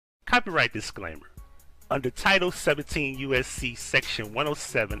Copyright disclaimer. Under Title 17 U.S.C. Section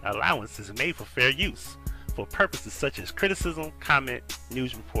 107, allowance is made for fair use for purposes such as criticism, comment,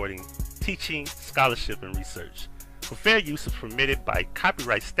 news reporting, teaching, scholarship, and research. For fair use is permitted by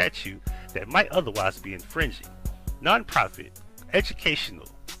copyright statute that might otherwise be infringing. Non-profit, educational,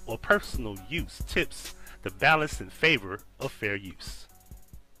 or personal use tips the balance in favor of fair use.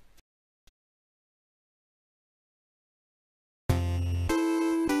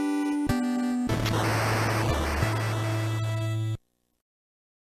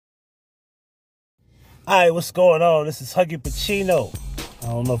 Alright, what's going on? This is Huggie Pacino. I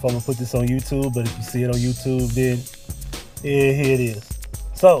don't know if I'm gonna put this on YouTube, but if you see it on YouTube, then yeah, here it is.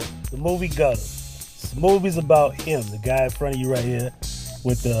 So, the movie Gutter. This movie's about him, the guy in front of you right here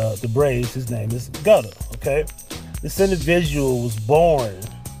with the braids. His name is Gutter, okay? This individual was born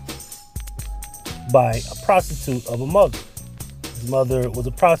by a prostitute of a mother. His mother was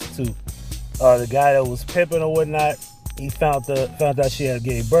a prostitute. The guy that was pimping or whatnot, he found out she had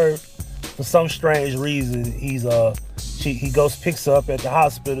gave birth. For some strange reason, he goes picks her up at the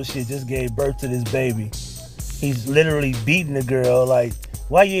hospital. She just gave birth to this baby. He's literally beating the girl like,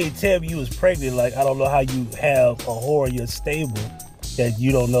 why you ain't tell me you was pregnant? Like, I don't know how you have a whore in your stable that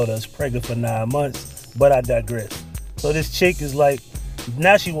you don't know that's pregnant for 9 months, but I digress. So this chick is like,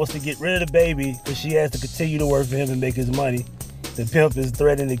 now she wants to get rid of the baby because she has to continue to work for him and make his money. The pimp is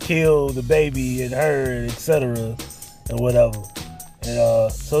threatening to kill the baby and her, and etc. and whatever.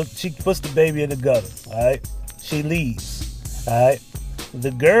 And so she puts the baby in the gutter, all right? She leaves, all right?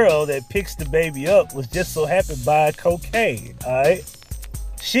 The girl that picks the baby up was just so happened buying cocaine, all right?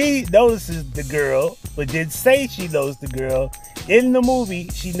 She notices the girl, but didn't say she knows the girl. In the movie,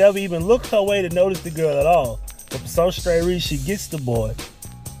 she never even looked her way to notice the girl at all. But for some strange reason, she gets the boy.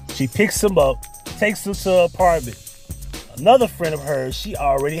 She picks him up, takes him to her apartment. Another friend of hers, she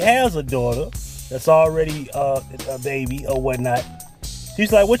already has a daughter that's already a baby or whatnot.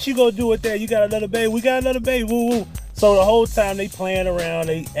 She's like, what you gonna do with that? You got another baby? We got another baby, woo woo. So the whole time they playing around,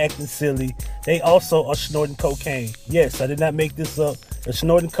 they acting silly. They also are snorting cocaine. Yes, I did not make this up. They're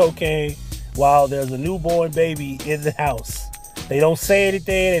snorting cocaine while there's a newborn baby in the house. They don't say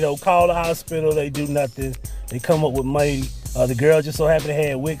anything, they don't call the hospital, they do nothing. They come up with money. The girl just so happened to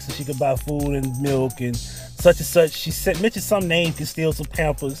have Wix so she could buy food and milk and such and such. She mentioned some name, can steal some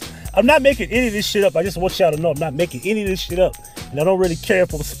Pampers. I'm not making any of this shit up. I just want y'all to know I'm not making any of this shit up. And I don't really care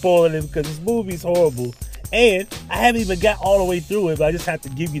if I'm spoiling it because this movie's horrible. And I haven't even got all the way through it, but I just have to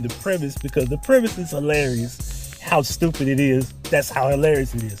give you the premise because the premise is hilarious. How stupid it is, that's how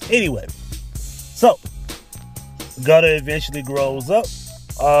hilarious it is. Anyway, so Gutter eventually grows up.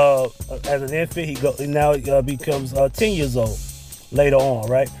 As an infant, he now becomes 10 years old later on,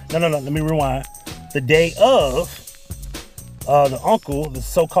 right? No, let me rewind. The day of, the uncle, the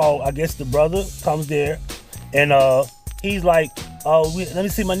so-called, I guess the brother, comes there, and he's like, let me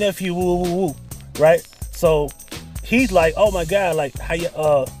see my nephew, woo, woo, woo, right? So he's like, oh my God, like, how you,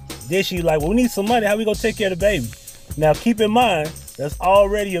 then she's like, well, we need some money, how we gonna take care of the baby? Now, keep in mind, there's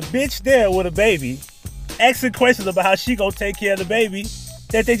already a bitch there with a baby, asking questions about how she gonna take care of the baby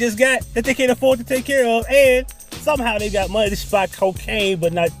that they just got, that they can't afford to take care of, and somehow they got money to buy cocaine,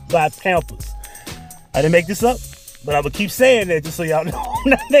 but not buy Pampers. I didn't make this up, but I'm gonna keep saying that just so y'all know I'm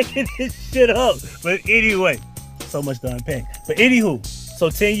not making this shit up. But anyway, so much to unpack. But anywho, so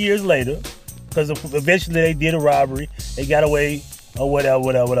 10 years later, because eventually they did a robbery, they got away, or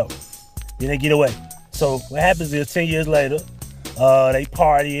whatever. Then they get away. So what happens is 10 years later, they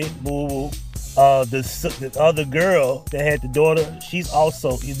partying, boo boo. The other girl that had the daughter, she's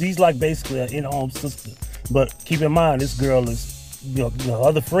like basically an in-home sister. But keep in mind, this girl is, the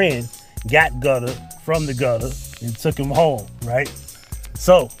other friend got Gutter from the gutter and took him home, right?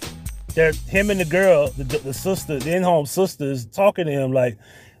 So him and the girl, the sister, the in-home sister is talking to him like,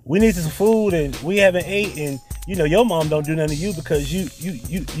 we need some food and we haven't ate, and your mom don't do nothing to you because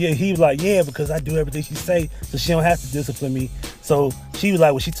yeah. He was like, yeah, because I do everything she say, so she don't have to discipline me. So she was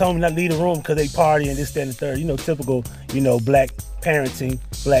like, well, she told me not to leave the room because they party and this, that, and the third. Typical, black parenting,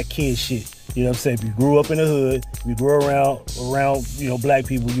 black kid shit. You know what I'm saying? If you grew up in the hood, if you grew around black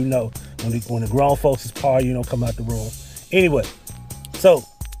people, when the grown folks is partying, you don't come out the room. Anyway, so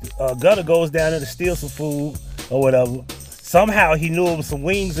Gutter goes down there to steal some food or whatever. Somehow he knew it was some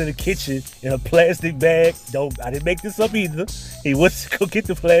wings in the kitchen in a plastic bag. I didn't make this up either. He went to go get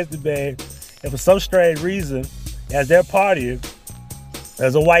the plastic bag, and for some strange reason, as they're partying,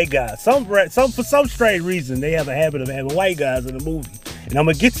 there's a white guy. For some strange reason, they have a habit of having white guys in the movie. And I'm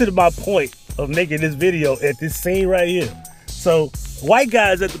gonna get to my point of making this video at this scene right here. So, white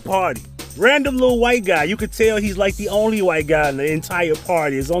guys at the party, Random little white guy. You could tell he's like the only white guy in the entire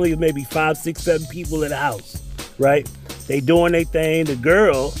party. There's only maybe 5, 6, 7 people in the house, right? They doing their thing. The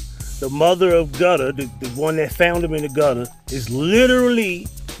girl, the mother of Gutter, the one that found him in the gutter, is literally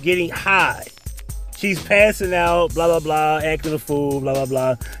getting high. She's passing out, blah, blah, blah, acting a fool, blah, blah,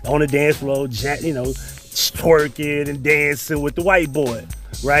 blah, on the dance floor, you know, twerking and dancing with the white boy,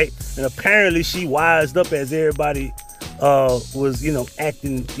 right? And apparently she wised up as everybody was, you know,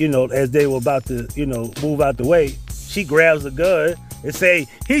 acting, you know, as they were about to, you know, move out the way. She grabs a gun and say,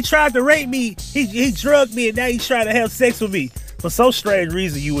 he tried to rape me, he drugged me, and now he's trying to have sex with me. For some strange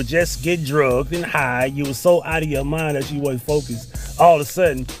reason, you would just get drugged and high. You were so out of your mind that you wasn't focused. All of a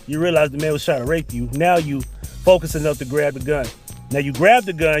sudden, you realized the man was trying to rape you. Now you focus enough to grab the gun. Now you grab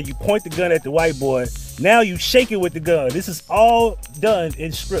the gun, you point the gun at the white boy. Now you shake it with the gun. This is all done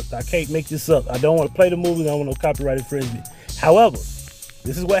in script. I can't make this up. I don't want to play the movie. I don't want no copyright infringement. However,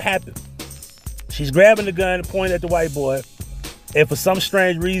 this is what happened. She's grabbing the gun and pointing at the white boy. And for some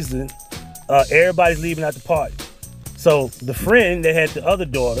strange reason, everybody's leaving out the party. So the friend that had the other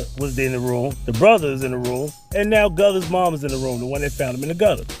daughter was in the room. The brother is in the room. And now Gutter's mom is in the room, the one that found him in the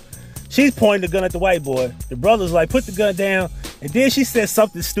gutter. She's pointing the gun at the white boy. The brother's like, put the gun down. And then she said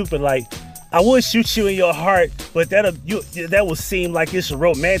something stupid like, I would shoot you in your heart, but that would seem like it's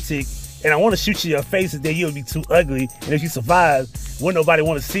romantic. And I want to shoot you in your face, and then you'll be too ugly. And if you survive, wouldn't nobody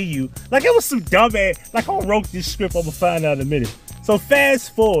want to see you. Like, it was some dumb ass. Like, I wrote this script, I'm going to find out in a minute. So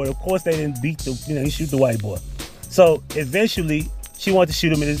fast forward, of course they didn't beat the, you know, he shoot the white boy. So eventually, she wanted to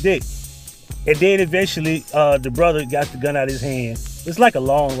shoot him in his dick. And then eventually, the brother got the gun out of his hand. It's like a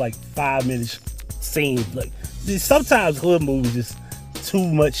long, like 5-minute scene. Like, sometimes hood movies just too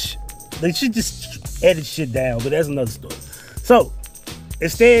much. They should just edit shit down, but that's another story. So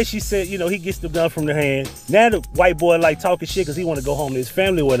instead, she said, you know, he gets the gun from their hand. Now the white boy like talking shit because he want to go home to his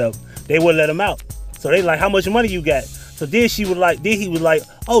family or whatever. They wouldn't let him out. So they like, how much money you got? So then he was like,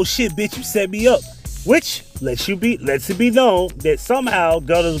 oh shit, bitch, you set me up. Which lets it be known that somehow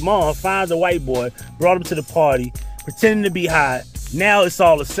Gutter's mom finds a white boy, brought him to the party, pretending to be high. Now it's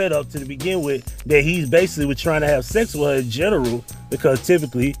all a setup to begin with that he's basically trying to have sex with her in general, because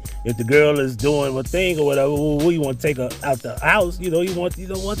typically if the girl is doing a thing or whatever, well, you want to take her out the house, you don't want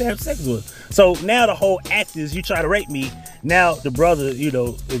to have sex with her. So now the whole act is you try to rape me. Now the brother, you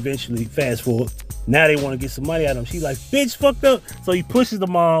know, eventually fast forward. Now they want to get some money out of him. She's like, bitch, fucked up. So he pushes the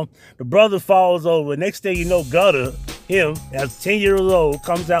mom. The brother falls over. Next thing you know, Gutter, him, as 10 years old,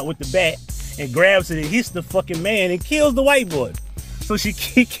 comes out with the bat and grabs it and hits the fucking man and kills the white boy. So she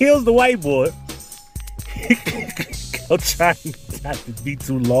kills the white boy. I'm trying not to be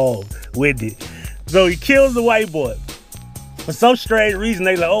too long-winded. So he kills the white boy. For some strange reason,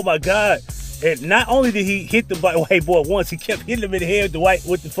 they like, oh my God. And not only did he hit the white boy once, he kept hitting him in the head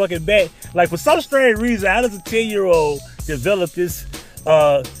with the fucking bat. Like, for some strange reason, how does a 10-year-old develop this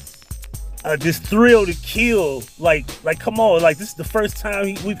this thrill to kill? Like come on, like this is the first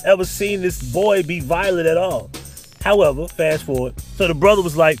time we've ever seen this boy be violent at all. However, fast forward. So the brother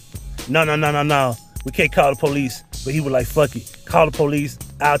was like, no, we can't call the police. But he was like, fuck it, call the police.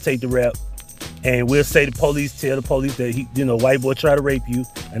 I'll take the rap. And we'll say tell the police that he, you know, white boy tried to rape you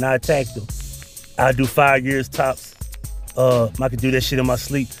and I attacked him. I'll do 5 years tops. I could do that shit in my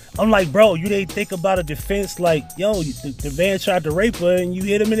sleep. I'm like, bro, you didn't think about a defense like, yo, the man tried to rape her and you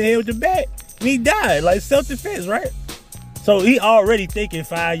hit him in the head with the bat and he died. Like, self-defense, right? So he already thinking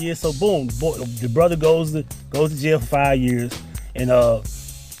 5 years. So boom, the brother goes to jail for 5 years. And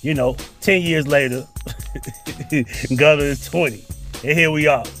you know, 10 years later, Gutter is 20. And here we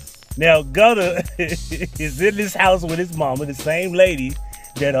are. Now Gutter is in this house with his mama, the same lady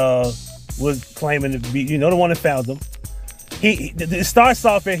that was claiming to be, you know, the one that found him. It starts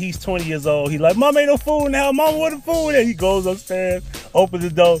off and he's 20 years old. He's like, Mama ain't no fool now. Mama, what a fool. And he goes upstairs, opens the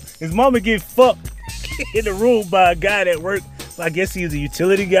door. His mama get fucked in the room by a guy that worked. I guess he was a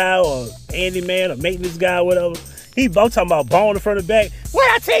utility guy or handyman or maintenance guy or whatever. I'm talking about bone in front of the back. What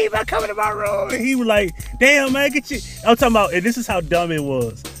I tell you about coming to my room? And he was like, damn, man, get you. I'm talking about, and this is how dumb it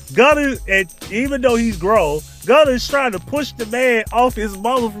was. Gutter, and even though he's grown, Gutter is trying to push the man off his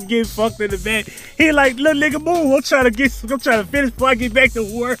mama from getting fucked in the back. He like, little nigga, move. I'm trying to finish before I get back to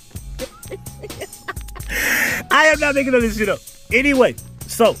work. I am not making all this shit up. Anyway,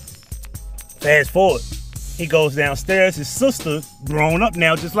 so fast forward. He goes downstairs. His sister, grown up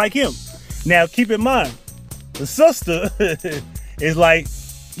now, just like him. Now, keep in mind, the sister is like,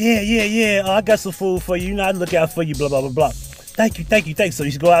 yeah, I got some food for you. You know, I look out for you, blah, blah, blah, blah. Thank you. So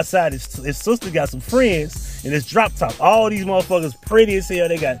you go outside. His sister got some friends in this drop top. All these motherfuckers pretty as hell.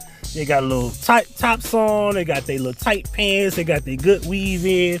 They got They got a little tight tops on. They got their little tight pants. They got their good weave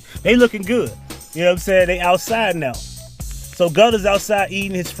in. They looking good. You know what I'm saying? They outside now. So Gutter's outside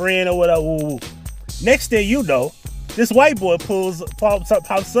eating his friend or whatever. Woo, woo. Next thing you know, this white boy pops up,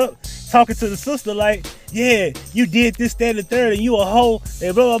 talking to the sister like, yeah, you did this, that, and the third, and you a hoe,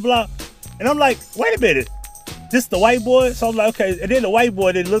 and blah, blah, blah. And I'm like, wait a minute. This the white boy? So I'm like, okay. And then the white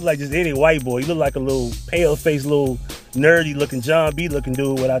boy didn't look like just any white boy. He looked like a little pale-faced, little nerdy-looking John B. looking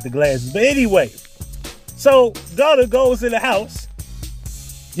dude without the glasses. But anyway, so Gutter goes in the house.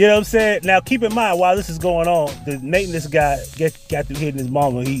 You know what I'm saying? Now, keep in mind, while this is going on, the maintenance guy got through hitting his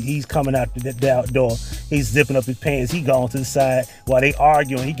mama. He's coming out the outdoor. He's zipping up his pants. He gone to the side while they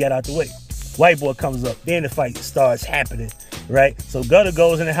arguing. He got out the way. White boy comes up. Then the fight starts happening, right? So Gutter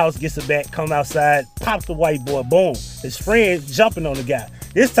goes in the house, gets the bat, come outside, pops the white boy, boom. His friend jumping on the guy.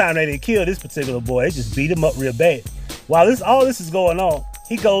 This time they didn't kill this particular boy. They just beat him up real bad. While all this is going on,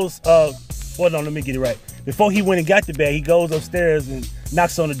 he goes, hold on, let me get it right. Before he went and got the bat, he goes upstairs and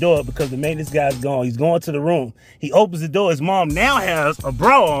knocks on the door because the maintenance guy's gone. He's going to the room. He opens the door. His mom now has a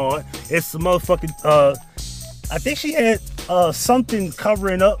bra on. It's some motherfucking, I think she had something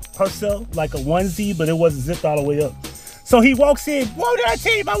covering up herself, like a onesie, but it wasn't zipped all the way up. So he walks in. What did I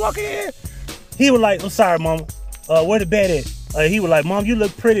tell you about walking in? He was like, I'm sorry, mama. Where the bed at? He was like, Mom, you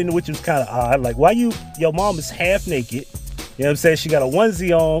look pretty, which was kind of odd. Like, why your mom is half naked. You know what I'm saying? She got a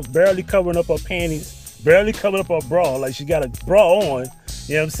onesie on, barely covering up her panties, barely covering up her bra. Like, she got a bra on.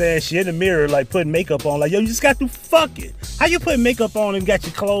 You know what I'm saying? She in the mirror, like, putting makeup on. Like, yo, you just got to fuck it. How you putting makeup on and got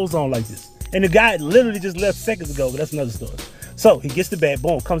your clothes on like this? And the guy literally just left seconds ago, but that's another story. So he gets the bat,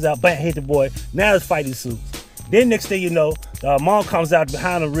 boom, comes out, bam, hit the boy. Now it's fighting suits. Then next thing you know, mom comes out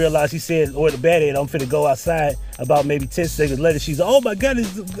behind him, realize he said, "Where the bat at? I'm finna go outside." About maybe 10 seconds later, she's like, "Oh my God,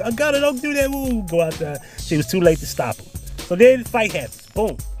 I got it, don't do that." Ooh, go outside. She was too late to stop him. So then the fight happens,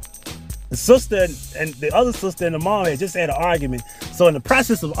 boom. The sister and the other sister and the mom had just had an argument. So in the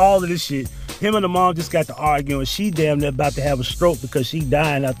process of all of this shit, him and the mom just got to arguing. She damn near about to have a stroke because she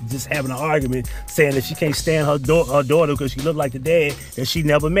dying after just having an argument, saying that she can't stand her daughter because she looked like the dad that she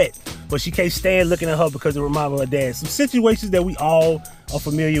never met. But she can't stand looking at her because it reminds her of her dad. Some situations that we all are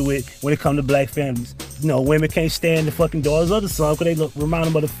familiar with when it comes to black families. You know, women can't stand the fucking daughters of the son because they remind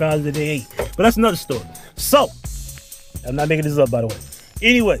them of the fathers that they ate. But that's another story. So, I'm not making this up, by the way.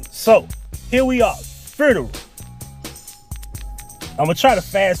 Anyway, so here we are, funeral. I'm gonna try to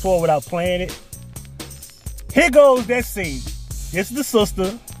fast forward without playing it. Here goes that scene. This is the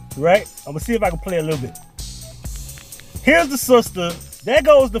sister, right? I'm gonna see if I can play a little bit. Here's the sister. There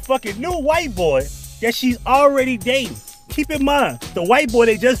goes the fucking new white boy that she's already dating. Keep in mind, the white boy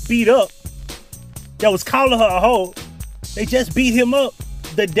they just beat up, that was calling her a hoe, they just beat him up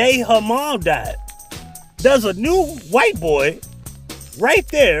the day her mom died. There's a new white boy right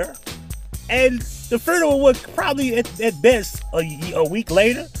there, and the funeral was probably at best a week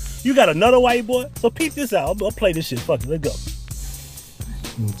later. You got another white boy. So peep this out. I'll play this shit. Fuck it. Let's go.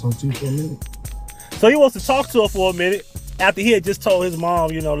 You want to talk to you for a minute? So he wants to talk to her for a minute after he had just told his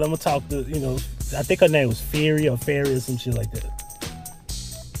mom, you know, let me talk to, you know, I think her name was Fairy or some shit like that.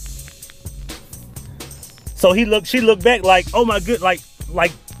 So she looked back like, oh my good, like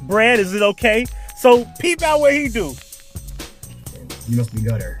Brad, is it okay? So peep out what he do. You must be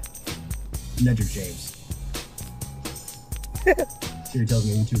Gutter. Ledger James. Sure tells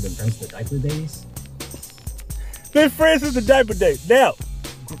me you two have been friends since the diaper days? Been friends since the diaper days. Now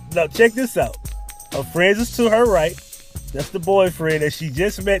check this out. Her friends is to her right. That's the boyfriend that she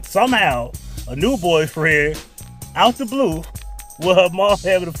just met somehow. A new boyfriend out the blue with her mom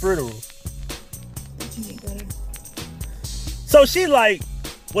having a funeral. So she like,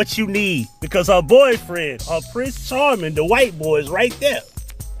 what you need? Because her boyfriend, her Prince Charming, the white boy, is right there.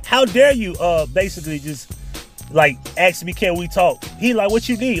 How dare you basically just like ask me, can we talk? He like, what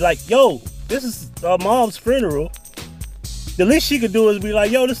you need? Like, yo, this is mom's funeral. The least she could do is be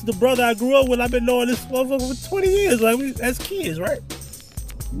like, yo, this is the brother I grew up with. I've been knowing this motherfucker for 20 years, like as kids, right?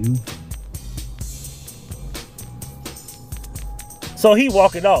 You? So he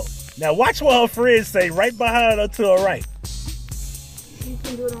walking off. Now watch what her friends say right behind her to her right. You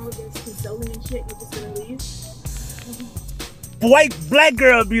can do it all this consoling and shit. You're just gonna leave. Black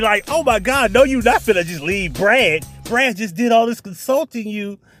girl be like, oh my God, no, you not finna just leave Brad. Brad just did all this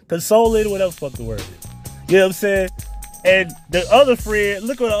consoling, whatever the fuck the word is. You know what I'm saying? And the other friend,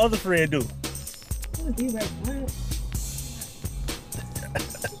 look what the other friend do.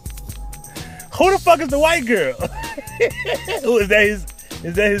 Who the fuck is the white girl? Who is that? Is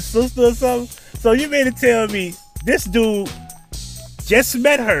that his sister or something? So you mean to tell me this dude just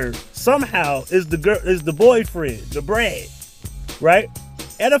met her somehow is the boyfriend, the Brad, right?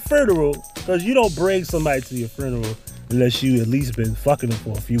 at a funeral, because you don't bring somebody to your funeral unless you at least been fucking them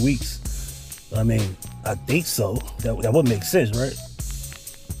for a few weeks. I mean, I think so. That would make sense, right?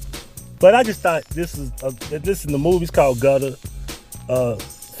 But I just thought this is the movie's called Gutter.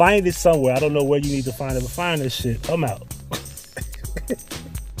 Find it somewhere. I don't know where you need to find it, but find this shit. I'm out.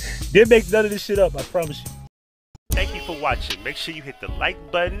 Didn't make none of this shit up, I promise you. Thank you for watching. Make sure you hit the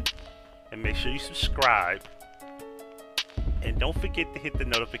like button and make sure you subscribe. And don't forget to hit the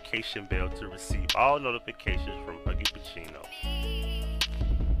notification bell to receive all notifications from Huggie Pacino.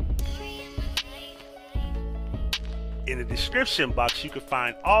 In the description box, you can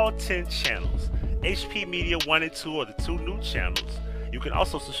find all 10 channels. HP Media 1 and 2 are the 2 new channels. You can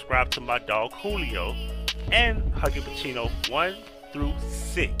also subscribe to my dog Julio and Huggie Pacino 1 through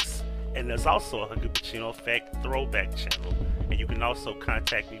 6. And there's also a Huggie Pacino Effect throwback channel. And you can also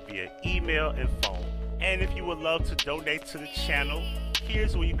contact me via email and phone. And if you would love to donate to the channel,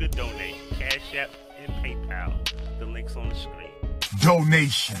 here's where you could donate. Cash App and PayPal. The link's on the screen.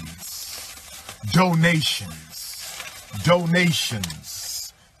 Donations, donations,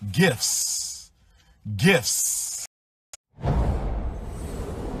 donations, gifts, gifts.